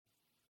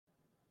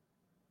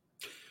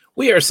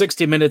We are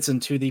 60 minutes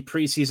into the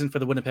preseason for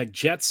the Winnipeg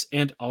Jets,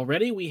 and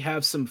already we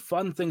have some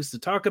fun things to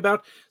talk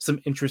about, some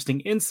interesting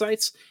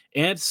insights,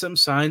 and some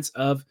signs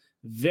of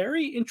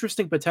very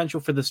interesting potential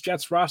for this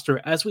Jets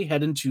roster as we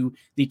head into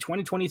the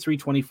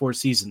 2023-24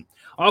 season.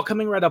 All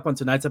coming right up on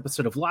tonight's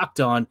episode of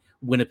Locked On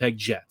Winnipeg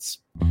Jets.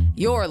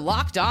 You're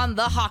Locked On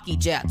the Hockey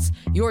Jets,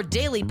 your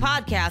daily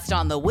podcast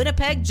on the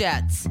Winnipeg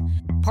Jets.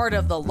 Part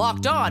of the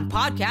Locked On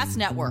Podcast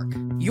Network,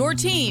 your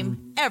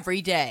team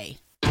every day.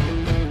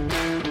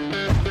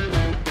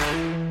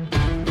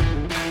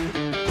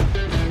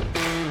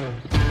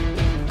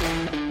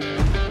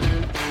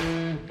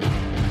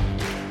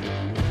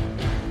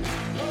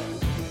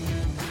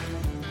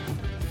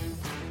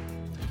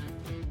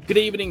 Good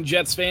evening,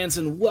 Jets fans,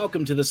 and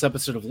welcome to this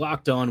episode of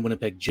Locked On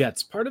Winnipeg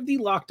Jets, part of the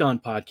Locked On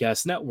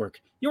Podcast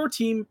Network, your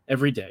team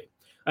every day.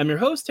 I'm your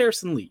host,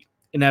 Harrison Lee,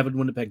 an avid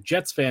Winnipeg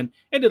Jets fan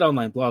and an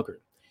online blogger.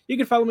 You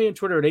can follow me on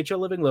Twitter at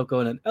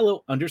HLLivingLoco and at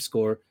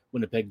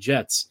LO_Winnipeg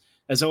Jets.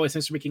 As always,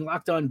 thanks for making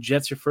Locked On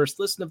Jets your first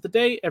listen of the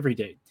day every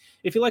day.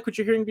 If you like what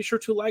you're hearing, be sure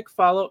to like,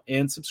 follow,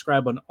 and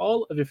subscribe on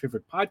all of your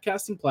favorite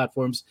podcasting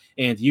platforms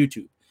and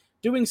YouTube.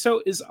 Doing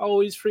so is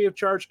always free of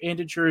charge and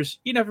ensures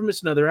you never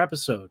miss another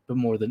episode. But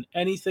more than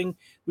anything,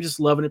 we just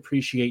love and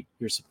appreciate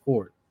your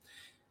support.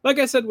 Like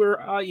I said, we're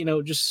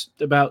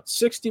just about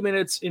 60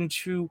 minutes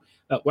into,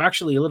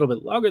 actually a little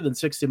bit longer than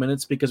 60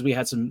 minutes because we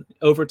had some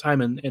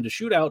overtime and a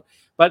shootout.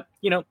 But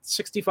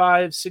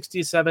 65,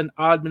 67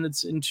 odd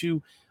minutes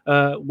into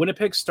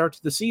Winnipeg's start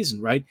to the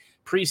season, right?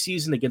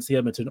 Preseason against the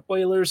Edmonton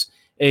Oilers,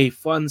 a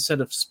fun set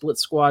of split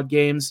squad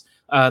games.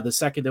 The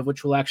second of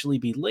which will actually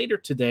be later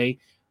today.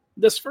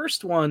 This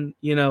first one,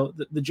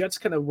 the Jets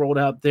kind of rolled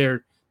out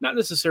their, not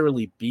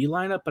necessarily B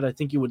lineup, but I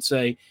think you would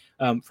say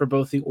for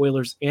both the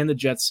Oilers and the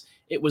Jets,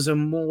 it was a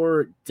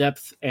more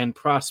depth and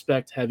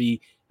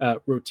prospect-heavy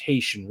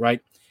rotation,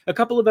 right? A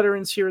couple of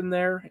veterans here and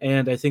there,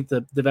 and I think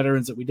the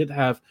veterans that we did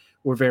have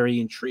were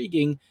very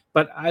intriguing,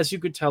 but as you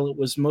could tell, it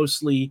was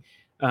mostly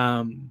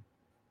an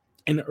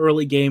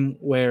early game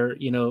where,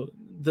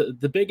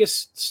 the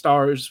biggest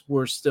stars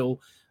were still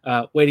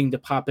waiting to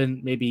pop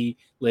in maybe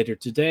later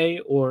today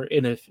or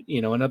in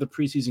another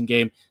preseason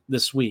game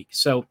this week.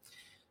 So,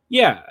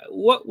 yeah,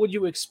 what would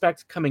you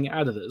expect coming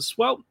out of this?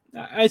 Well,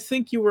 I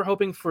think you were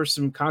hoping for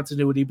some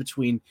continuity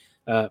between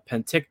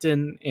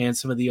Penticton and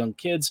some of the young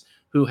kids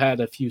who had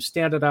a few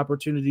standout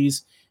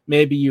opportunities.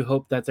 Maybe you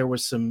hoped that there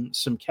was some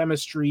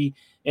chemistry.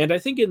 And I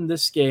think in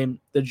this game,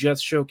 the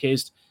Jets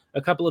showcased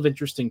a couple of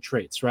interesting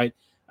traits, right?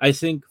 I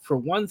think for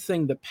one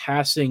thing, the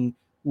passing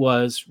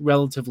was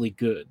relatively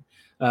good.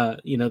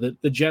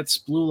 The Jets'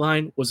 blue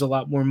line was a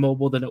lot more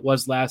mobile than it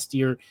was last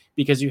year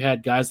because you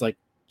had guys like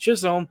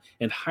Chisholm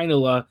and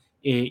Heinola,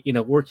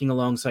 working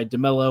alongside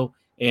DeMello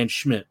and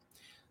Schmidt.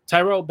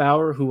 Tyrell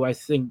Bauer, who I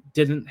think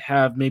didn't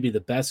have maybe the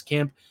best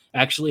camp,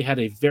 actually had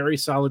a very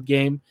solid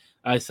game.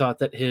 I thought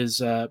that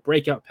his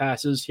breakout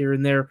passes here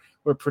and there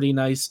were pretty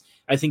nice.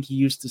 I think he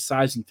used his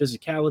size and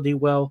physicality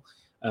well.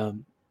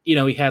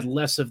 He had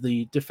less of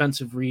the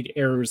defensive read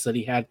errors that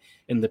he had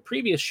in the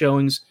previous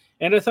showings,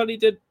 and I thought he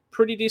did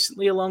pretty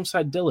decently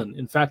alongside Dylan.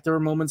 In fact, there were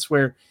moments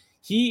where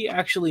he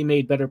actually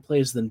made better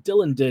plays than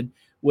Dylan did,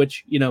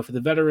 which, for the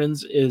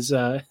veterans is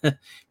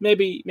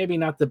maybe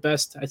not the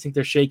best. I think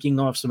they're shaking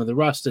off some of the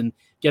rust and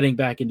getting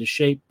back into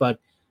shape, but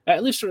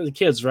at least for the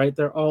kids, right?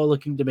 They're all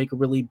looking to make a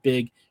really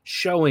big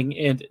showing,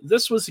 and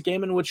this was a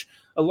game in which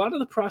a lot of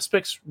the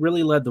prospects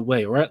really led the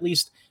way, or at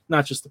least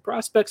not just the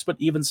prospects, but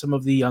even some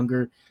of the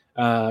younger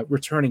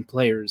returning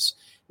players.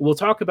 We'll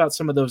talk about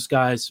some of those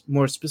guys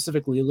more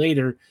specifically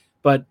later,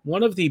 but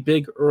one of the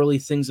big early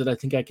things that I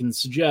think I can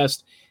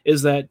suggest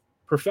is that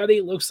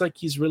Perfetti looks like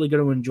he's really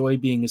going to enjoy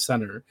being a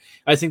center.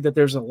 I think that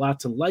there's a lot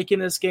to like in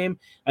this game.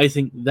 I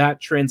think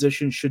that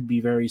transition should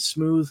be very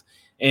smooth,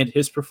 and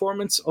his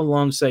performance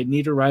alongside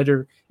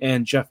Niederreiter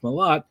and Jeff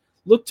Malott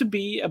looked to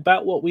be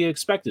about what we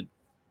expected.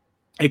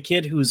 A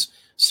kid who's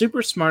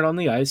super smart on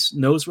the ice,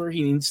 knows where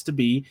he needs to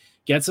be,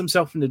 gets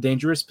himself into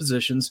dangerous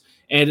positions,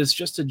 and is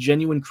just a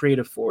genuine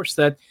creative force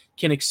that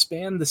can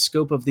expand the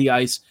scope of the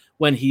ice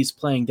when he's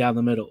playing down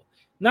the middle.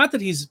 Not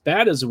that he's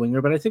bad as a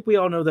winger, but I think we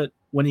all know that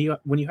when you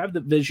have the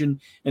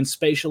vision and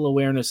spatial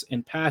awareness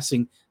and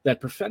passing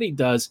that Perfetti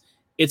does,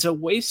 it's a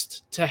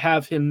waste to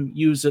have him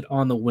use it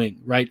on the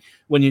wing, right?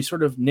 When you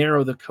sort of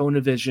narrow the cone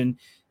of vision,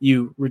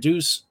 you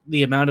reduce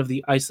the amount of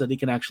the ice that he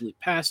can actually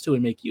pass to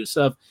and make use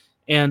of.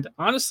 And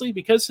honestly,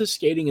 because his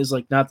skating is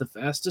not the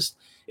fastest,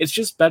 it's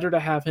just better to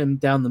have him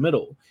down the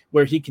middle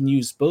where he can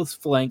use both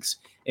flanks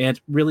and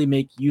really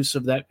make use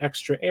of that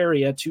extra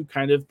area to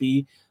kind of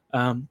be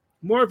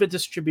more of a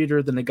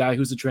distributor than a guy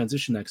who's a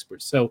transition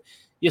expert. So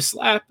you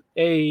slap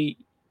a,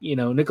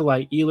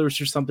 Nikolai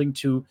Ehlers or something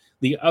to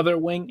the other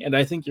wing, and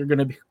I think you're going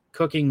to be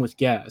cooking with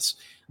gas.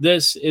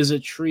 This is a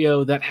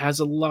trio that has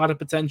a lot of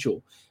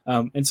potential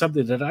and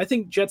something that I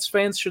think Jets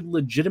fans should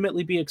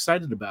legitimately be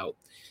excited about.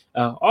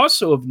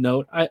 Also of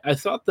note, I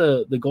thought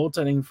the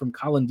goaltending from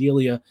Colin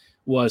Delia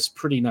was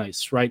pretty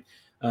nice, right?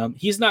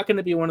 He's not going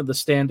to be one of the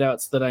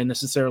standouts that I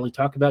necessarily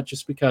talk about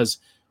just because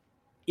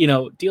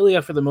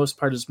Delia for the most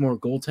part is more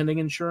goaltending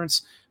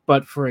insurance,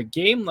 but for a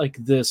game like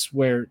this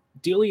where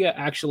Delia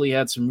actually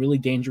had some really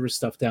dangerous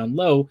stuff down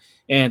low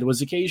and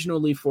was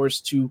occasionally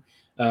forced to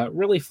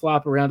really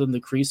flop around in the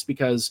crease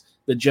because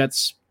the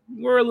Jets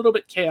were a little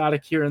bit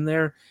chaotic here and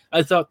there,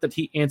 I thought that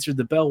he answered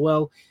the bell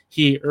well.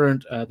 He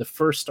earned the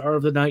first star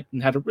of the night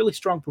and had a really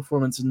strong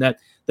performance in that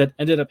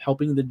ended up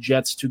helping the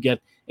Jets to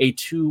get a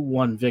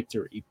 2-1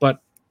 victory.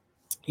 But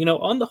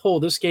on the whole,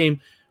 this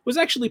game was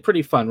actually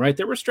pretty fun, right?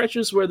 There were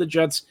stretches where the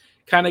Jets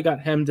kind of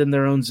got hemmed in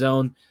their own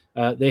zone.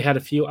 They had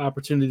a few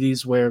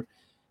opportunities where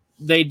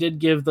they did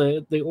give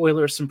the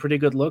Oilers some pretty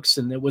good looks,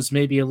 and it was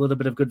maybe a little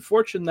bit of good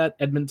fortune that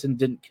Edmonton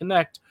didn't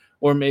connect,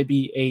 or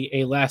maybe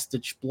a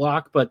last-ditch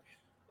block. But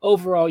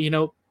overall,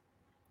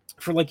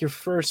 for like your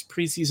first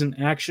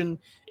preseason action,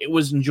 it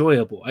was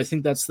enjoyable. I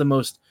think that's the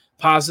most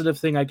positive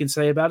thing I can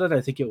say about it.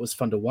 I think it was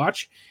fun to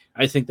watch.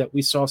 I think that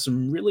we saw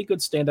some really good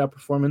standout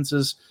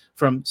performances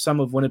from some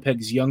of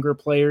Winnipeg's younger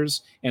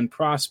players and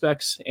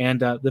prospects, and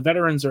the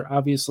veterans are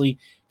obviously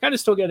kind of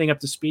still getting up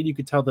to speed. You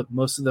could tell that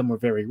most of them were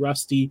very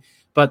rusty,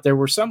 but there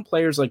were some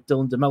players like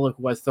Dylan DeMello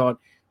who I thought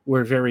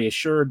were very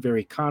assured,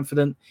 very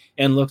confident,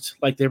 and looked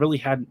like they really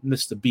hadn't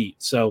missed a beat.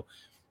 So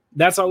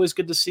that's always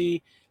good to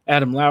see.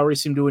 Adam Lowry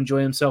seemed to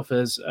enjoy himself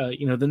as,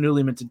 the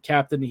newly minted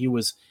captain. He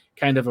was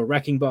kind of a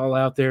wrecking ball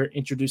out there,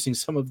 introducing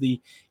some of the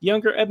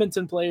younger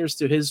Edmonton players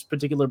to his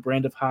particular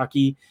brand of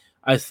hockey.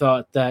 I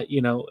thought that,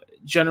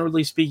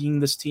 generally speaking,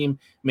 this team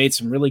made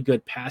some really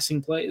good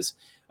passing plays.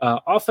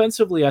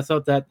 Offensively, I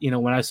thought that,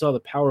 when I saw the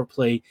power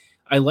play,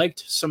 I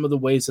liked some of the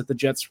ways that the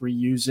Jets were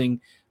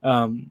using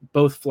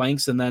both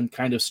flanks and then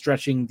kind of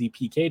stretching the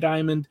PK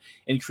diamond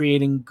and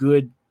creating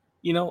good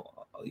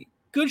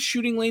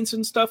shooting lanes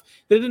and stuff.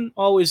 They didn't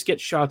always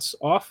get shots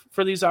off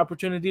for these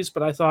opportunities,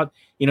 but I thought,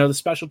 the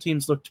special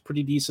teams looked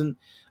pretty decent.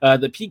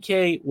 The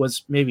PK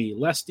was maybe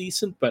less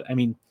decent, but I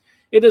mean,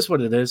 it is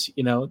what it is.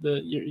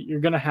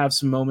 You're going to have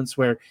some moments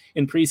where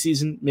in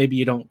preseason, maybe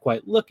you don't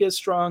quite look as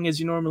strong as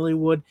you normally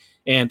would.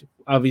 And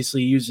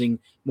obviously using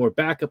more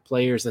backup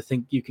players, I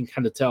think you can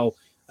kind of tell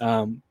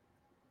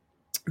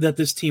that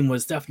this team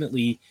was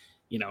definitely,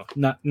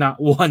 not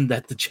one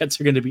that the Jets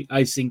are going to be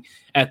icing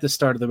at the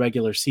start of the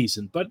regular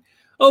season. But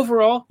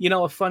overall,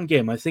 a fun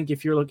game. I think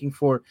if you're looking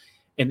for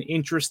an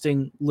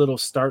interesting little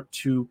start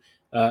to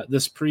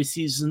this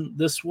preseason,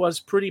 this was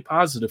pretty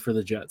positive for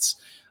the Jets.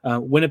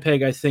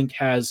 Winnipeg, I think,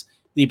 has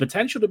the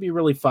potential to be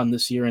really fun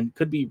this year and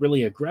could be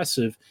really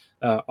aggressive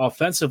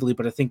offensively.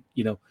 But I think,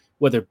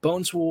 whether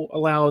Bones will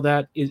allow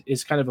that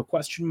is kind of a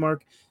question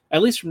mark.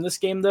 At least from this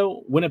game,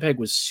 though, Winnipeg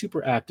was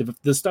super active.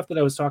 The stuff that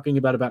I was talking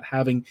about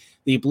having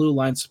the blue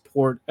line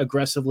support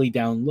aggressively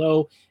down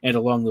low and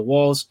along the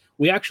walls,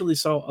 we actually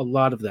saw a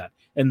lot of that.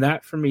 And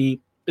that, for me,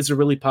 is a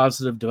really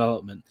positive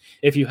development.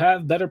 If you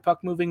have better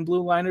puck-moving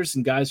blue liners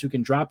and guys who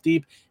can drop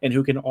deep and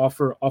who can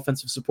offer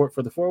offensive support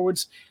for the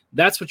forwards,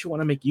 that's what you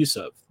want to make use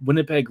of.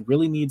 Winnipeg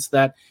really needs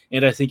that,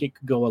 and I think it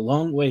could go a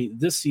long way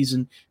this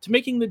season to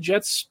making the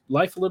Jets'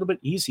 life a little bit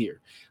easier.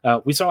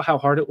 We saw how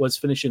hard it was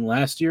finishing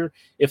last year.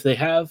 If they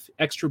have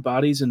extra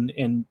bodies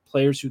and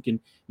players who can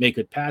make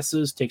good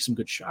passes, take some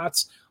good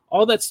shots,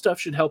 all that stuff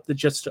should help the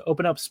Jets to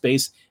open up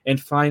space and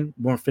find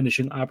more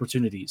finishing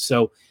opportunities.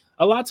 So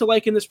a lot to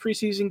like in this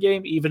preseason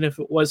game, even if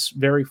it was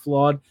very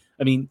flawed.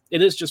 I mean,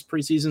 it is just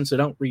preseason, so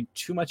don't read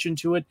too much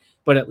into it,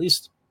 but at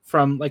least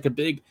from like a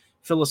big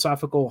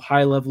philosophical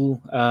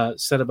high-level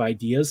set of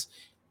ideas,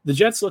 the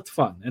Jets looked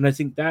fun. And I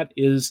think that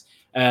is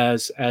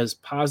as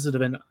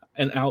positive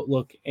an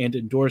outlook and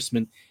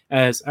endorsement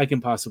as I can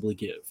possibly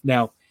give.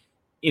 Now,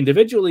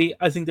 individually,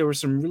 I think there were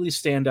some really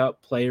standout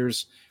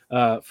players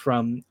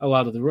from a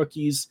lot of the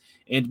rookies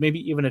and maybe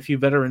even a few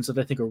veterans that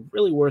I think are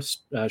really worth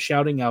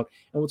shouting out.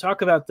 And we'll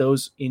talk about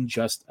those in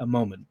just a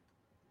moment.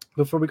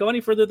 Before we go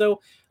any further, though,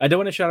 I do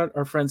want to shout out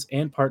our friends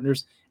and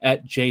partners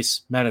at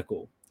Jace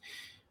Medical.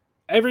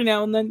 Every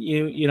now and then,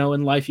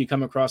 in life, you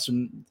come across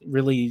some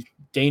really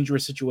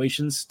dangerous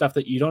situations, stuff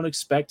that you don't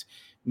expect.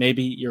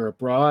 Maybe you're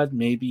abroad,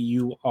 maybe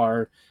you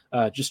are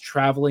just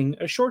traveling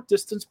a short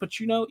distance, but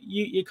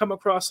you come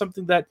across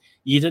something that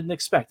you didn't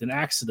expect, an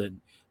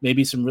accident,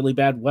 maybe some really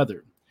bad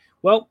weather.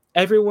 Well,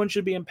 everyone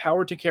should be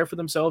empowered to care for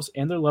themselves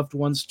and their loved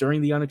ones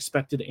during the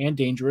unexpected and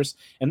dangerous,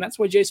 and that's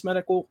why Jace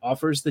Medical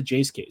offers the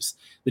Jace Case.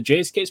 The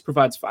Jace Case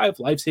provides 5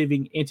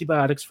 life-saving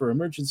antibiotics for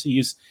emergency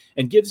use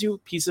and gives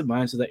you peace of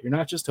mind so that you're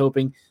not just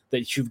hoping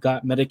that you've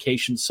got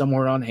medication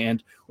somewhere on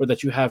hand or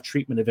that you have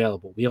treatment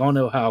available. We all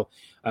know how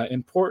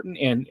important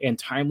and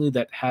timely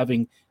that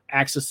having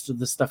access to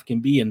this stuff can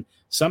be, and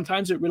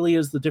sometimes it really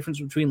is the difference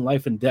between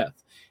life and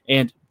death.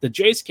 And the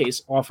Jace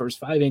Case offers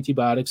 5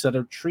 antibiotics that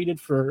are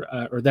treated for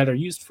or that are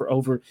used for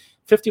over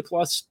 50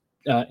 plus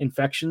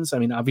infections. I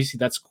mean, obviously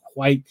that's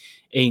quite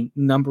a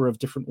number of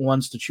different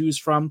ones to choose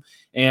from,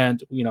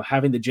 and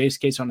having the Jace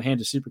Case on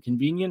hand is super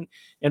convenient.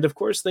 And of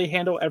course, they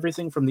handle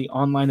everything from the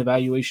online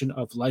evaluation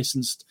of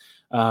licensed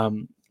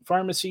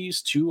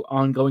pharmacies to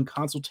ongoing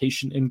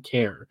consultation and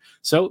care.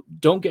 So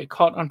don't get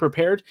caught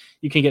unprepared.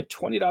 You can get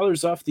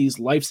 $20 off these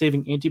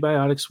life-saving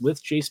antibiotics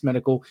with Jace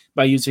Medical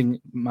by using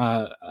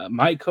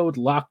my code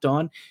locked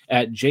on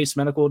at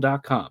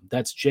jacemedical.com.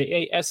 That's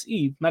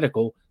JASE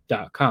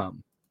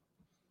medical.com.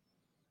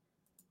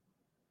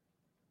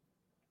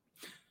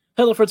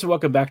 Hello, friends, and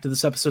welcome back to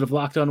this episode of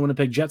Locked On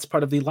Winnipeg Jets,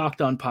 part of the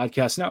Locked On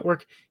Podcast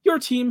Network, your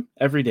team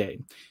every day.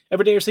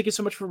 Everydayers, thank you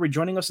so much for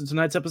rejoining us in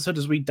tonight's episode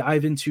as we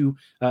dive into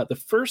the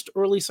first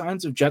early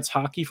signs of Jets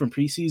hockey from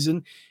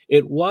preseason.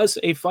 It was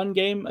a fun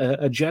game,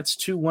 a Jets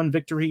 2-1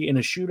 victory in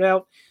a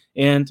shootout.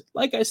 And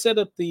like I said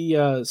at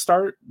the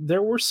start,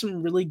 there were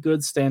some really good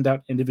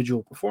standout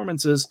individual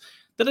performances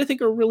that I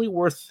think are really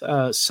worth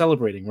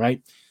celebrating,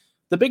 right?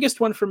 The biggest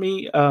one for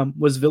me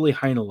was Ville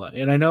Heinola.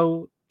 And I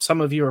know some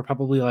of you are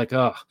probably like,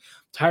 oh,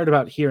 tired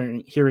about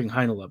hearing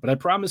Heinola. But I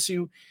promise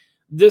you,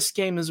 this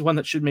game is one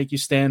that should make you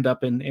stand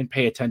up and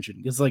pay attention.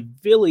 Because like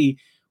Ville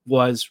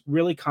was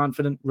really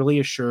confident, really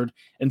assured,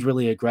 and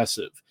really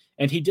aggressive.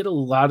 And he did a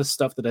lot of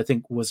stuff that I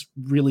think was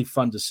really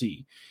fun to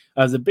see.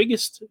 The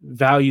biggest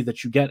value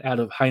that you get out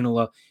of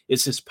Heinola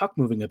is his puck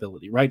moving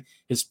ability, right?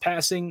 His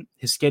passing,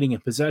 his skating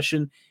in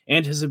possession,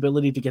 and his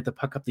ability to get the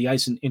puck up the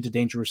ice and into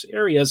dangerous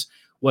areas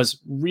was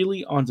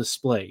really on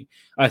display.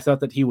 I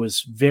thought that he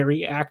was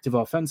very active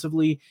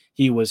offensively.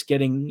 He was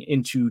getting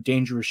into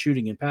dangerous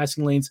shooting and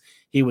passing lanes.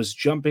 He was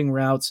jumping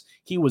routes.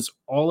 He was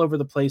all over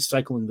the place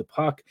cycling the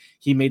puck.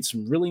 He made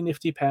some really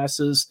nifty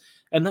passes.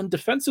 And then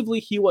defensively,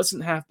 he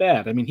wasn't half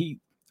bad. I mean, he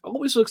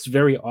always looks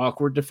very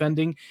awkward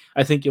defending.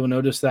 I think you'll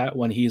notice that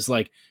when he's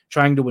like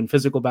trying to win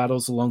physical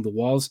battles along the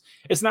walls.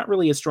 It's not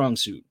really a strong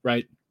suit,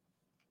 right?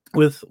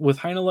 With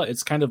Heinola,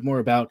 it's kind of more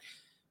about,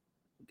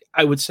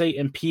 I would say,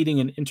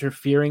 impeding and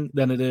interfering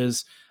than it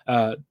is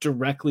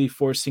directly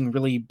forcing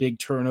really big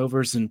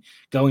turnovers and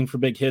going for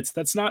big hits.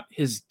 That's not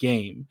his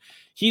game.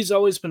 He's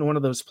always been one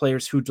of those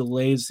players who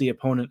delays the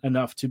opponent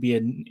enough to be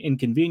an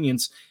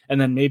inconvenience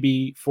and then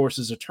maybe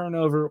forces a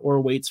turnover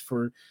or waits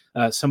for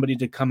somebody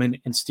to come in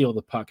and steal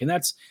the puck. And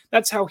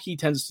that's how he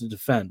tends to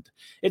defend.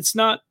 It's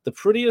not the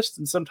prettiest,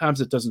 and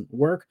sometimes it doesn't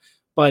work,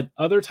 but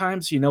other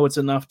times, it's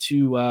enough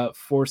to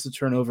force the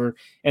turnover,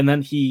 and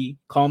then he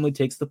calmly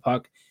takes the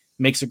puck,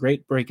 makes a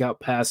great breakout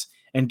pass,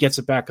 and gets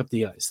it back up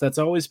the ice. That's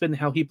always been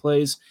how he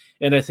plays,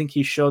 and I think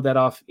he showed that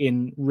off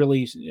in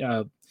really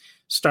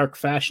stark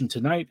fashion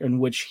tonight, in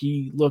which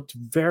he looked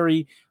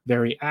very,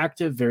 very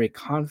active, very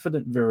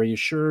confident, very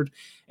assured,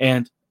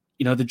 and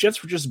the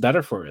Jets were just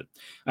better for it.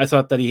 I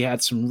thought that he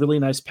had some really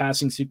nice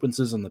passing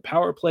sequences on the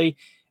power play.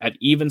 At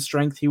even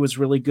strength, he was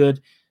really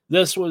good.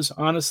 This was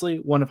honestly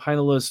one of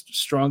Heinola's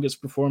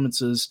strongest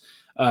performances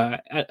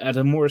at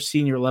a more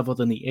senior level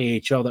than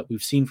the AHL that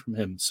we've seen from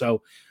him.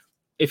 So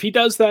if he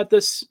does that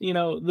this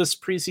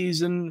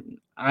preseason,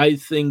 I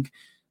think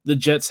the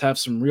Jets have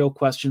some real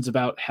questions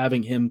about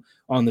having him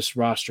on this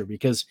roster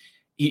because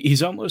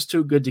he's almost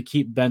too good to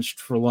keep benched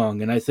for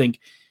long. And I think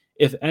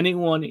if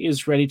anyone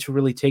is ready to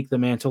really take the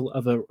mantle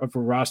of a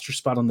roster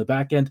spot on the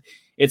back end,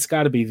 it's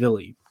got to be Ville.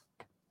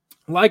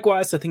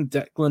 Likewise, I think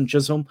Declan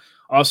Chisholm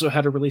also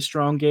had a really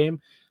strong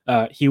game.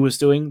 He was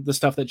doing the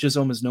stuff that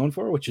Chisholm is known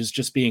for, which is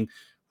just being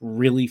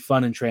really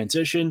fun in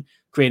transition,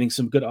 creating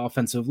some good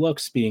offensive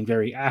looks, being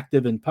very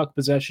active in puck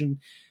possession.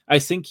 I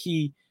think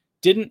he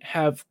didn't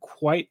have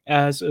quite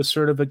as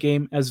assertive a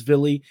game as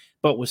Ville,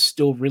 but was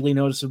still really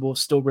noticeable,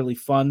 still really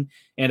fun.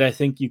 And I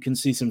think you can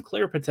see some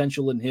clear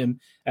potential in him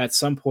at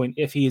some point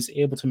if he is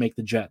able to make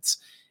the Jets.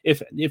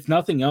 If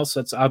nothing else,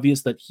 that's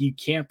obvious that he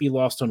can't be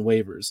lost on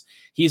waivers.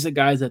 He's a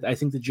guy that I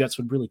think the Jets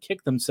would really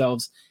kick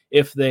themselves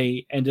if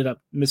they ended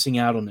up missing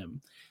out on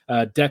him.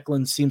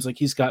 Declan seems like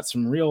he's got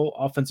some real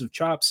offensive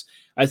chops.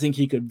 I think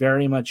he could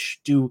very much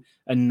do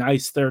a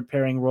nice third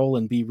pairing role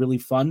and be really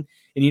fun.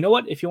 And you know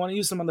what? If you want to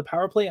use him on the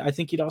power play, I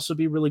think he'd also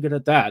be really good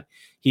at that.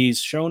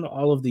 He's shown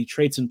all of the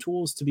traits and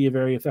tools to be a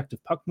very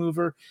effective puck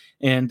mover.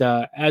 And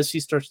as he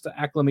starts to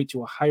acclimate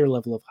to a higher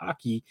level of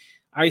hockey,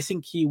 I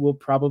think he will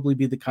probably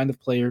be the kind of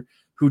player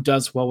who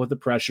does well with the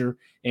pressure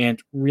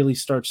and really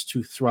starts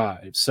to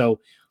thrive.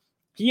 So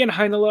he and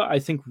Heinola, I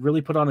think,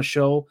 really put on a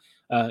show.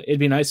 It'd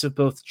be nice if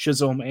both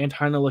Chisholm and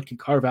Heinola can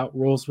carve out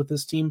roles with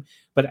this team.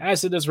 But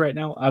as it is right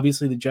now,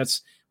 obviously the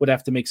Jets would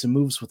have to make some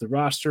moves with the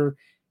roster.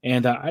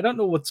 And I don't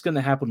know what's going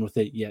to happen with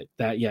it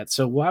yet.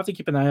 So we'll have to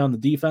keep an eye on the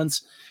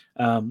defense.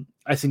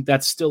 I think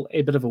that's still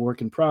a bit of a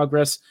work in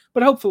progress.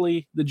 But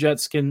hopefully the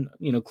Jets can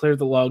clear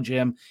the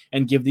logjam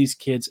and give these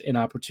kids an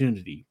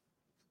opportunity.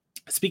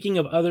 Speaking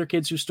of other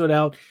kids who stood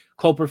out,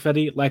 Cole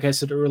Perfetti, like I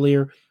said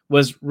earlier,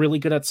 was really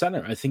good at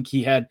center. I think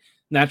he had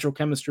natural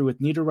chemistry with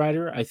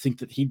Niederreiter. I think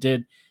that he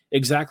did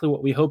exactly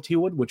what we hoped he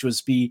would, which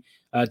was be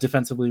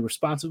defensively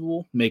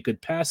responsible, make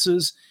good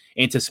passes,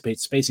 anticipate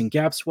spacing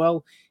gaps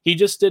well. He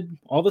just did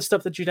all the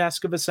stuff that you'd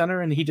ask of a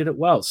center, and he did it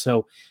well.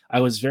 So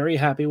I was very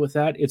happy with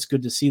that. It's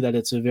good to see that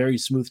it's a very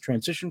smooth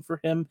transition for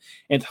him,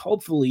 and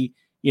hopefully,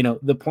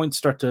 the points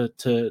start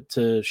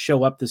to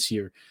show up this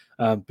year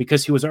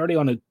because he was already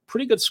on a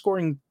pretty good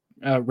scoring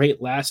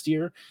rate last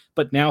year.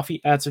 But now if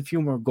he adds a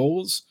few more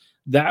goals,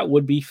 that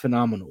would be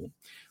phenomenal.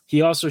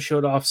 He also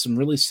showed off some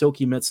really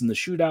silky mitts in the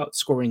shootout,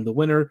 scoring the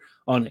winner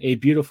on a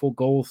beautiful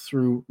goal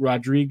through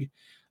Rodrigue.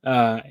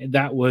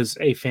 That was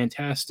a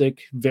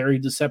fantastic, very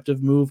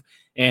deceptive move,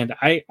 and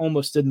I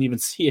almost didn't even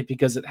see it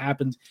because it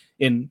happened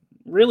in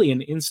really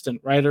an instant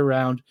right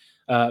around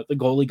the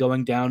goalie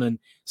going down, and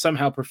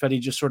somehow Perfetti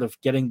just sort of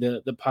getting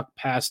the puck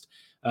past,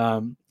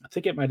 I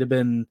think it might have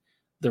been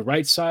the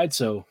right side.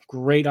 So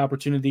great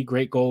opportunity,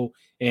 great goal,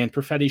 and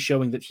Perfetti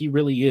showing that he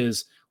really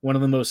is one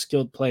of the most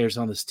skilled players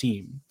on this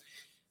team.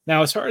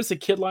 Now, as far as the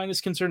kid line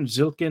is concerned,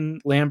 Zilkin,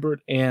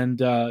 Lambert, and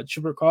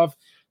Chibrikov,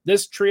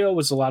 this trio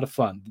was a lot of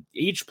fun.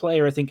 Each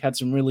player, I think, had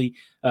some really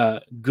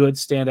good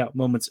standout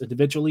moments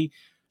individually.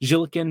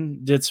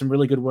 Zilkin did some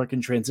really good work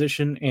in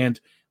transition and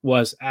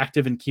was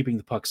active in keeping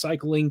the puck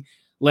cycling.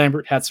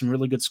 Lambert had some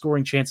really good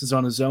scoring chances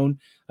on his own.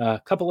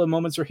 A couple of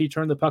moments where he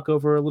turned the puck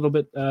over a little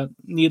bit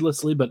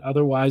needlessly, but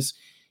otherwise,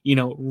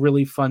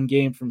 really fun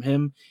game from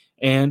him.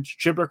 And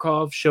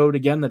Chibrikov showed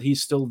again that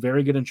he's still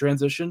very good in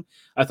transition.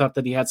 I thought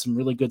that he had some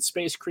really good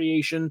space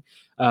creation.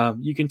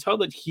 You can tell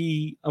that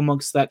he,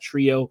 amongst that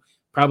trio,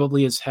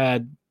 probably has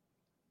had,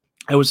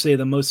 I would say,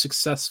 the most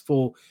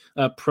successful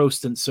pro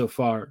stint so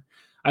far.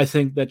 I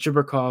think that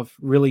Chibrikov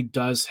really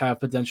does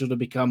have potential to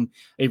become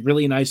a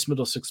really nice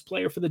middle six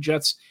player for the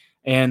Jets,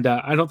 and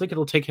I don't think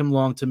it'll take him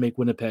long to make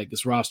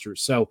Winnipeg's roster.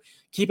 So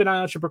keep an eye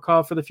on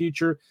Chibrikov for the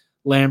future.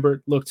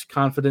 Lambert looked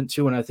confident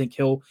too, and I think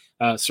he'll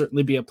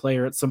certainly be a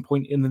player at some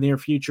point in the near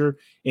future.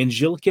 And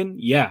Zilkin,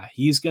 yeah,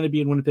 he's going to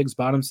be in Winnipeg's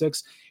bottom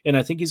six, and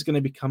I think he's going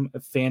to become a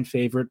fan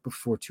favorite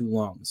before too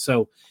long.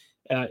 So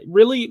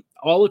really,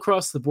 all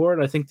across the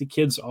board, I think the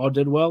kids all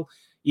did well.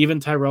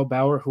 Even Tyrell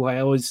Bauer, who I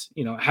always,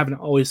 haven't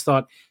always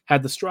thought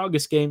had the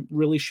strongest game,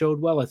 really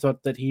showed well. I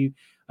thought that he,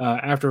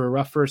 after a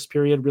rough first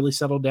period, really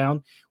settled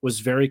down, was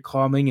very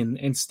calming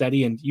and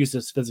steady, and used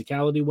his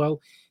physicality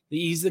well.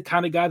 He's the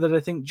kind of guy that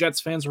I think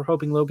Jets fans were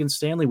hoping Logan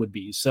Stanley would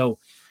be. So,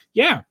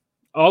 yeah,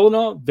 all in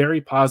all,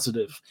 very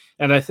positive.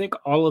 And I think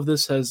all of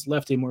this has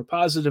left a more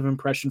positive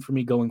impression for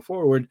me going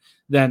forward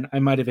than I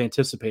might have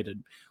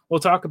anticipated. We'll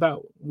talk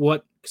about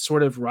what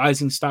sort of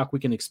rising stock we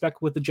can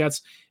expect with the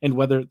Jets and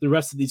whether the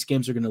rest of these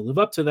games are going to live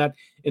up to that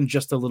in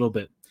just a little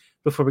bit.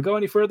 Before we go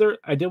any further,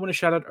 I did want to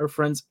shout out our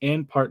friends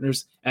and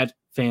partners at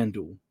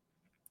FanDuel.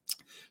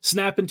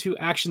 Snap into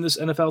action this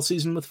NFL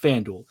season with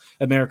FanDuel,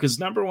 America's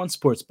 #1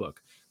 sportsbook.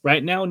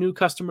 Right now, new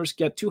customers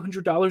get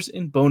 $200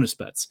 in bonus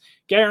bets,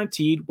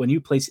 guaranteed when you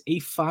place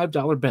a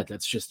 $5 bet.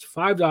 That's just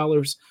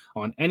 $5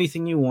 on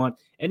anything you want,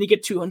 and you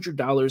get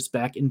 $200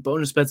 back in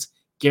bonus bets,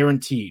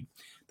 guaranteed.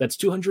 That's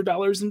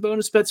 $200 in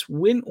bonus bets,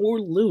 win or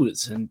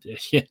lose. And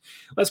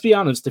let's be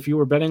honest, if you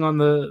were betting on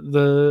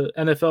the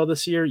NFL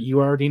this year, you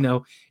already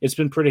know it's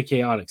been pretty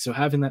chaotic. So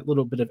having that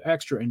little bit of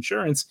extra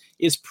insurance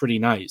is pretty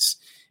nice.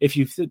 If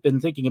you've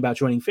been thinking about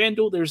joining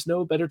FanDuel, there's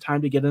no better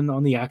time to get in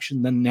on the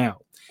action than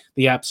now.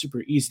 The app's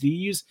super easy to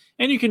use,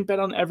 and you can bet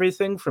on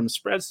everything from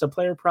spreads to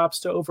player props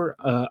to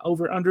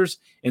over-unders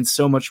and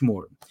so much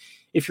more.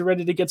 If you're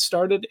ready to get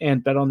started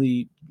and bet on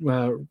the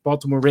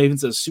Baltimore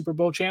Ravens as Super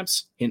Bowl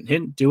champs, hint,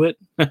 hint, do it.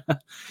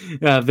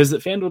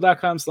 Visit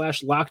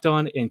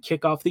FanDuel.com/lockedon and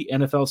kick off the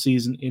NFL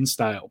season in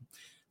style.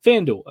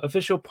 FanDuel,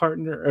 official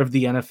partner of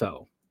the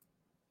NFL.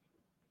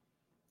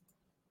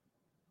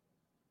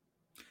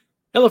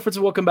 Hello, friends,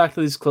 and welcome back to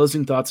these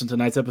closing thoughts on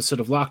tonight's episode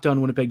of Locked On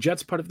Winnipeg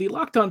Jets, part of the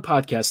Locked On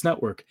Podcast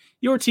Network,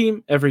 your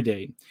team every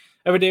day.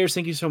 Everydayers,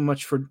 thank you so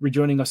much for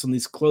rejoining us on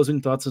these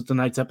closing thoughts of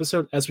tonight's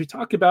episode as we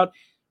talk about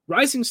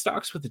rising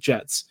stocks with the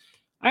Jets.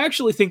 I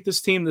actually think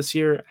this team this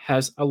year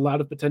has a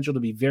lot of potential to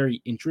be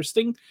very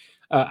interesting.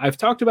 I've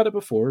talked about it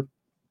before.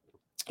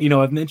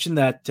 I've mentioned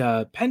that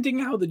pending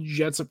how the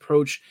Jets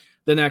approach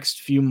the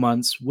next few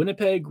months,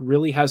 Winnipeg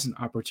really has an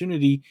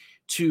opportunity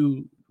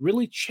to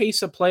really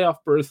chase a playoff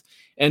berth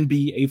and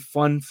be a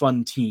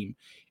fun team.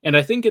 And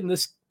I think in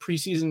this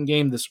preseason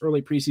game, this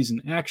early preseason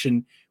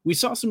action, we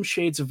saw some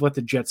shades of what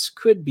the Jets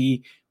could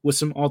be with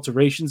some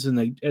alterations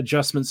and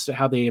adjustments to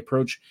how they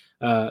approach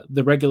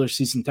the regular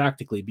season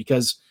tactically.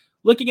 Because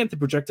looking at the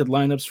projected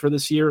lineups for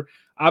this year,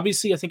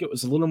 obviously I think it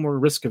was a little more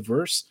risk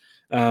averse.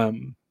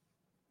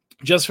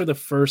 Just for the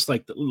first,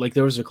 like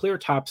there was a clear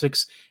top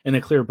six and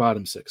a clear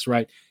bottom six,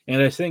 right?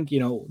 And I think,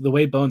 the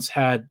way Bones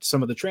had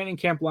some of the training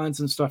camp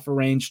lines and stuff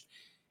arranged,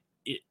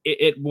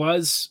 it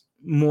was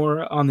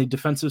more on the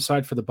defensive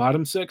side for the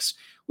bottom six,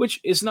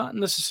 which is not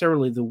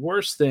necessarily the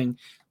worst thing,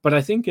 but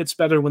I think it's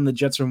better when the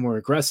Jets are more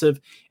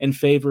aggressive and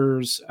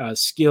favors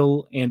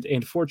skill and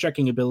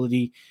forechecking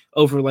ability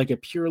over like a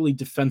purely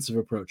defensive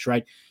approach,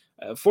 right?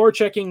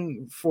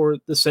 Forechecking for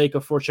the sake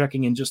of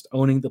forechecking and just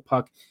owning the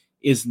puck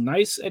is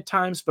nice at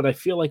times, but I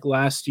feel like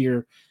last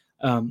year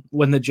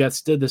when the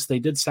Jets did this, they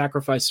did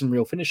sacrifice some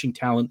real finishing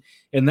talent,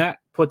 and that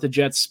put the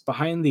Jets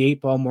behind the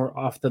 8 ball more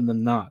often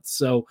than not.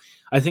 So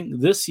I think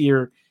this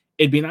year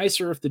it'd be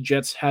nicer if the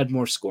Jets had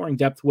more scoring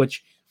depth,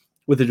 which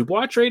with the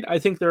Dubois trade, I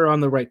think they're on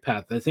the right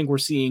path. I think we're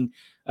seeing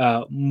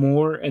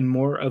more and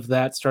more of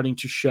that starting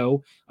to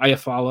show.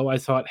 Iafallo, I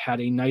thought, had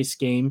a nice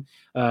game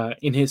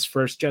in his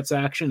first Jets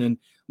action, and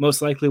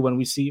most likely when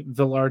we see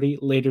Velarde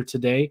later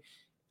today,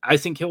 I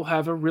think he'll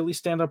have a really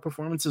standout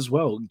performance as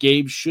well.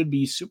 Gabe should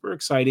be super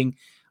exciting.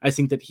 I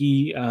think that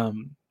he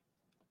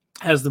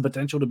has the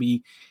potential to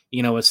be,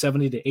 a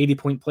 70 to 80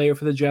 point player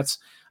for the Jets.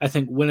 I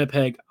think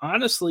Winnipeg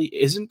honestly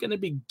isn't going to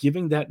be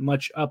giving that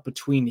much up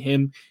between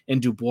him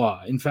and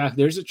Dubois. In fact,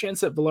 there's a chance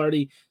that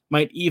Velarde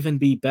might even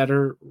be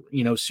better,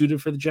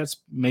 suited for the Jets,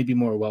 maybe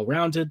more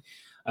well-rounded,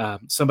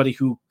 somebody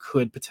who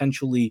could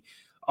potentially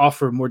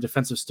offer more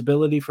defensive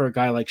stability for a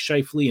guy like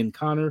Scheifele and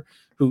Connor,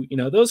 who,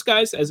 those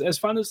guys, as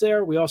fun as they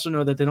are, we also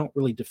know that they don't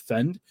really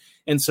defend.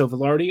 And so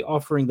Velarde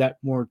offering that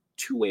more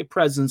two-way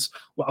presence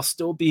while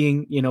still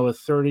being, a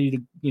 30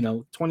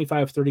 to,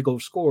 25, 30 goal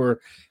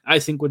scorer, I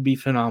think would be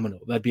phenomenal.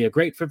 That'd be a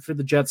great fit for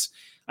the Jets.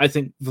 I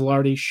think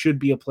Velarde should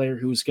be a player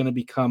who's going to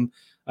become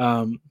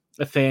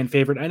a fan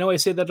favorite. I know I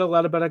say that a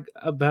lot about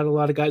a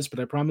lot of guys, but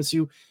I promise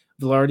you,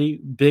 Velarde,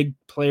 big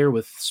player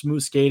with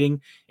smooth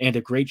skating and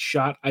a great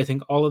shot. I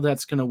think all of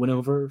that's going to win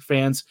over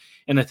fans,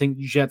 and I think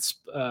Jets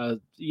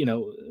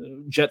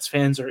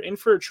fans are in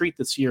for a treat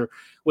this year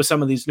with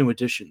some of these new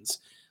additions.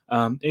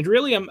 And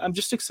really, I'm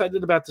just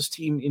excited about this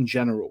team in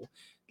general.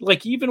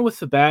 Like, even with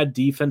the bad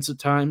defense at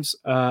times,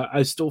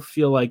 I still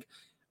feel like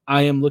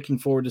I am looking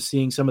forward to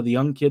seeing some of the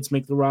young kids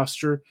make the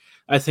roster.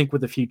 I think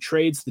with a few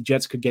trades, the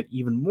Jets could get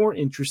even more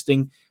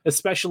interesting,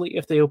 especially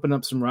if they open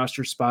up some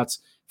roster spots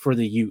for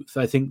the youth.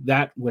 I think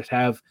that would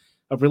have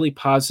a really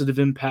positive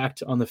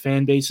impact on the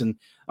fan base and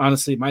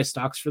honestly my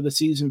stocks for the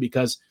season,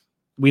 because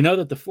we know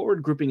that the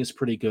forward grouping is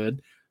pretty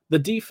good. The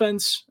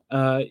defense,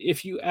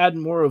 if you add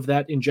more of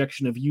that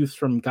injection of youth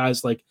from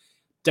guys like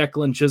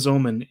Declan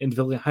Chisholm and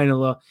Ville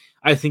Heinola,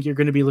 I think you're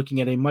going to be looking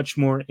at a much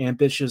more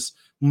ambitious,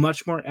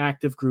 much more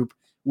active group,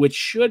 which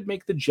should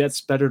make the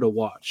Jets better to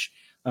watch.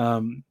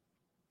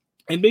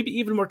 And maybe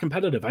even more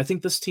competitive. I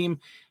think this team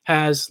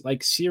has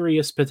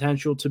serious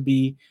potential to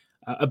be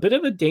a bit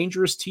of a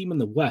dangerous team in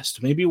the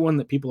West, maybe one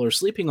that people are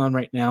sleeping on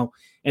right now.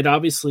 And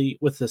obviously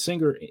with a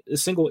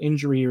single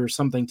injury or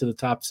something to the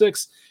top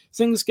six,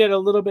 things get a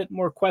little bit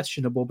more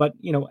questionable. But,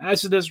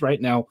 as it is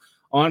right now,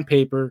 on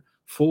paper,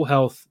 full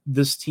health,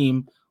 this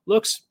team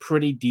looks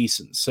pretty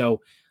decent.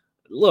 So,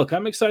 look,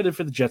 I'm excited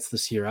for the Jets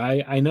this year.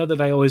 I know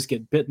that I always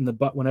get bit in the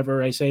butt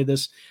whenever I say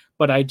this,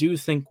 but I do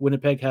think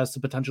Winnipeg has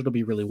the potential to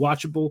be really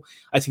watchable.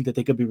 I think that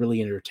they could be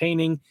really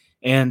entertaining.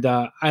 And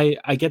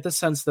I get the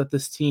sense that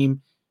this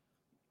team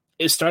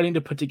is starting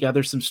to put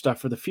together some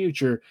stuff for the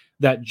future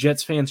that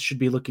Jets fans should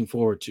be looking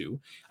forward to.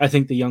 I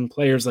think the young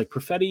players like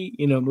Perfetti,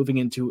 moving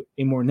into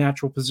a more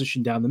natural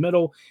position down the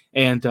middle,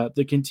 and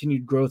the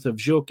continued growth of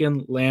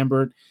Jokin,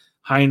 Lambert,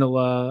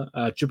 Heinola,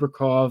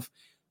 Jibrikov,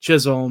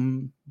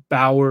 Chisholm,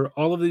 Bauer,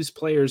 all of these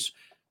players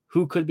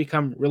who could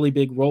become really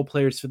big role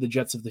players for the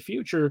Jets of the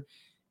future.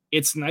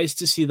 It's nice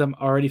to see them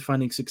already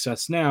finding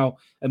success now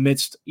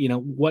amidst,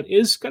 what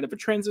is kind of a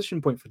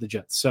transition point for the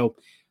Jets. So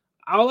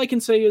all I can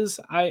say is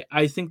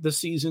I think the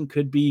season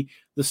could be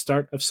the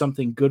start of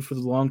something good for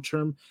the long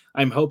term.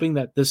 I'm hoping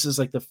that this is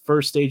the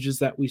first stages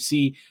that we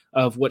see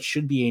of what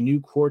should be a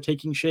new core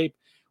taking shape.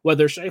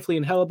 Whether Scheifele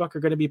and Hellebuck are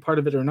going to be part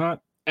of it or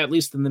not, at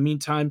least in the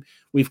meantime,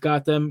 we've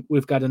got them.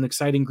 We've got an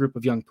exciting group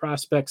of young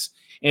prospects,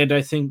 and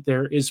I think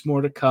there is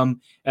more to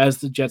come as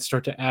the Jets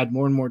start to add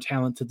more and more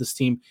talent to this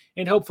team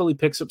and hopefully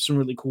picks up some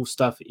really cool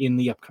stuff in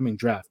the upcoming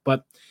draft.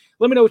 But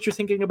let me know what you're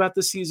thinking about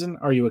this season.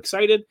 Are you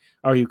excited?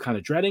 Are you kind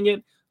of dreading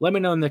it? Let me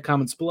know in the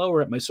comments below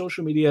or at my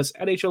social medias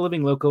at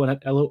HLLivingLoco and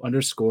at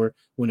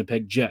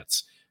LO_Winnipeg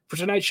Jets. For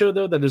tonight's show,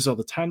 though, that is all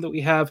the time that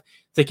we have.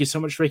 Thank you so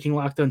much for making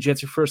Locked On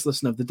Jets your first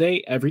listen of the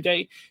day, every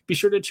day. Be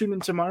sure to tune in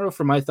tomorrow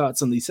for my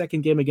thoughts on the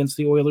second game against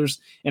the Oilers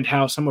and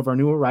how some of our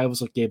new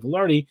arrivals like Gabe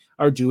Velarde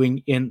are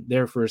doing in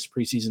their first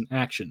preseason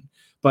action.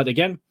 But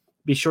again,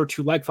 be sure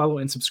to like, follow,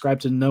 and subscribe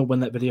to know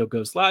when that video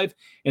goes live.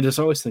 And as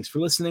always, thanks for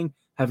listening.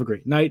 Have a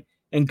great night,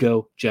 and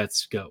go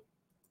Jets go.